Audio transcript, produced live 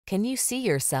Can you see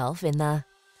yourself in the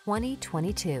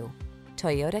 2022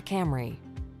 Toyota Camry?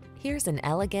 Here's an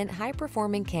elegant,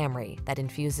 high-performing Camry that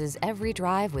infuses every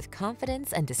drive with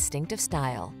confidence and distinctive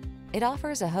style. It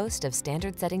offers a host of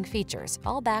standard-setting features,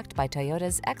 all backed by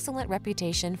Toyota's excellent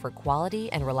reputation for quality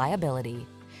and reliability.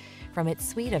 From its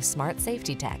suite of smart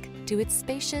safety tech, to its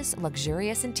spacious,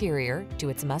 luxurious interior, to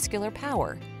its muscular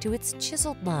power, to its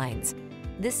chiseled lines,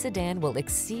 this sedan will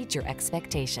exceed your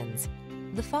expectations.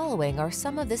 The following are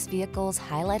some of this vehicle's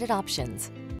highlighted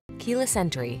options: keyless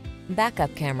entry,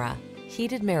 backup camera,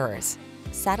 heated mirrors,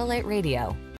 satellite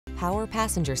radio, power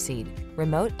passenger seat,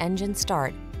 remote engine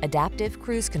start, adaptive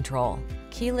cruise control,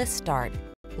 keyless start,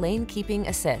 lane keeping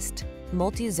assist,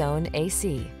 multi-zone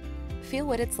AC. Feel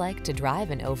what it's like to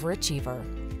drive an overachiever.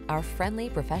 Our friendly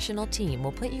professional team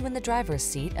will put you in the driver's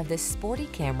seat of this sporty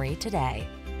Camry today.